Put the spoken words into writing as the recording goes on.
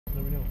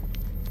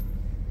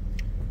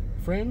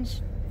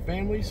friends,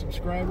 family,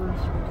 subscribers.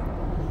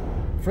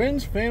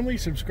 Friends, family,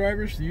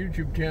 subscribers to the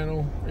YouTube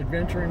channel,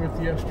 Adventuring with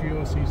the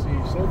S.G.O.C.C.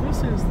 So this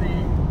is the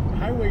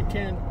Highway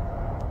 10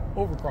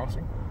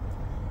 overcrossing.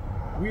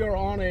 We are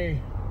on a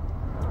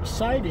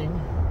siding,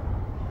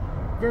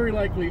 very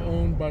likely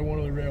owned by one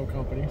of the rail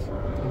companies.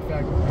 In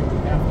fact, it would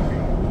have to be.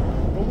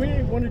 But we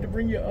wanted to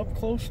bring you up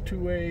close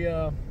to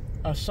a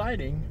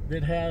siding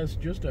that has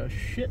just a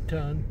shit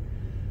ton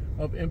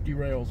of empty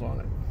rails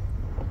on it.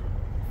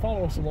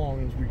 Follow us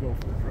along as we go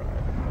for a drive.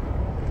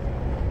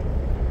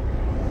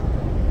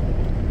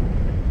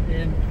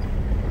 And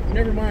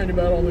never mind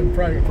about all them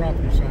private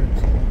property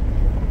signs.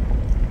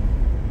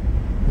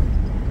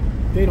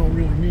 They don't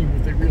really mean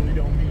what they really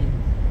don't mean.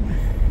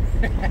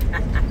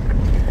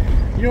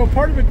 You know,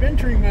 part of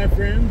adventuring, my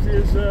friends,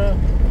 is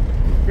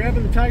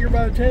grabbing the tiger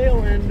by the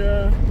tail and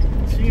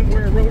seeing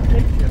where a road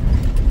takes you.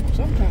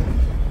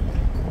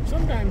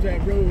 Sometimes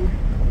that road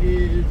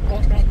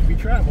ought not to be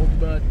traveled,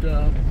 but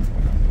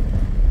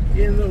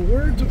in the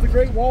words of the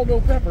great Waldo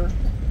Pepper,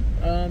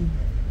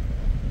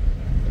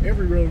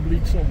 every road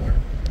leads somewhere.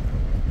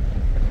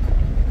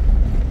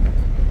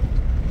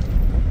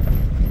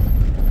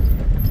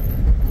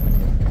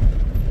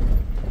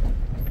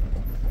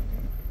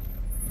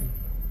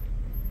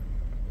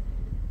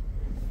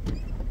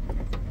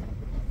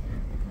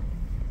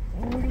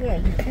 Oh, look at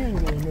that, you can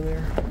go into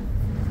there.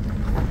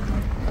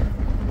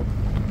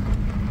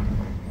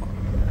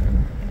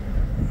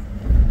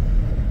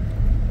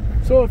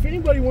 So if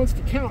anybody wants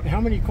to count how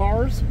many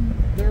cars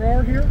there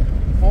are here,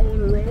 all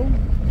in a row,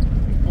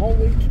 all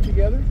linked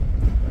together,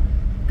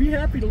 be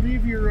happy to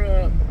leave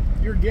your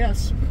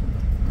guess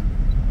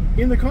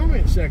in the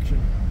comment section.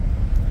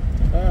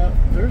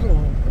 There's a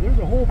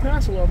whole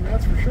passel of them,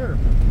 that's for sure.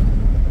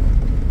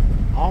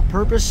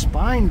 All-purpose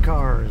spine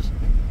cars.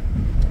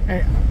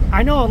 Hey,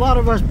 I know a lot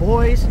of us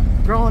boys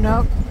growing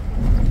up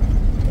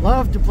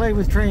love to play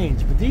with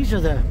trains, but these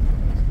are the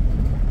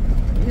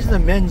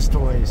men's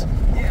toys.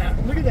 Yeah,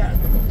 look at that.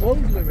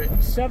 Load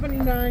limit,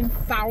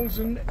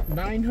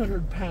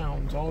 79,900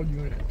 pounds, all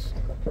units.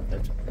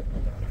 That's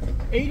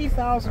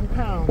 80,000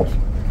 pounds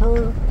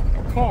per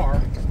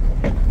car,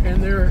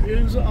 and there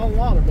is a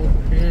lot of them.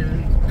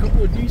 And a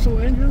couple of diesel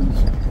engines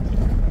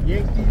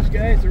yank these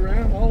guys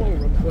around all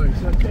over the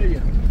place, I tell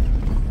you.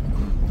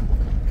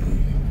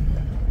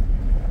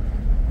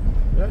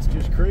 That's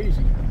just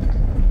crazy.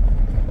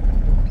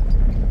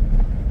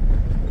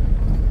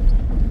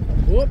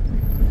 Whoop.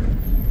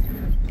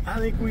 I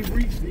think we've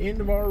reached the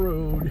end of our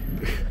road.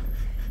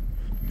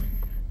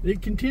 It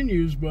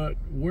continues, but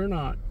we're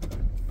not.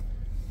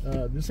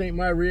 This ain't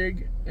my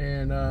rig,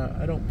 and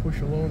I don't push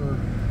a loaner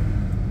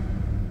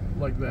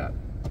like that.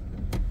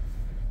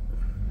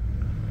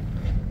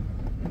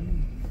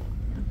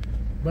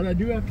 But I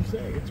do have to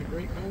say, it's a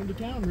great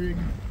going-to-town rig.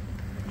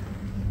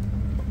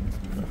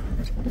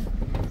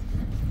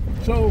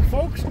 So,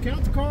 folks,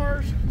 count the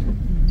cars.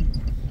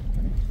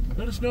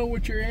 Let us know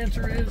what your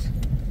answer is.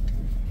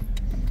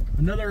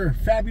 Another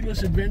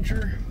fabulous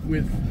adventure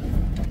with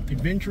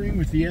Adventuring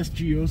with the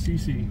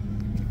S.G.O.C.C.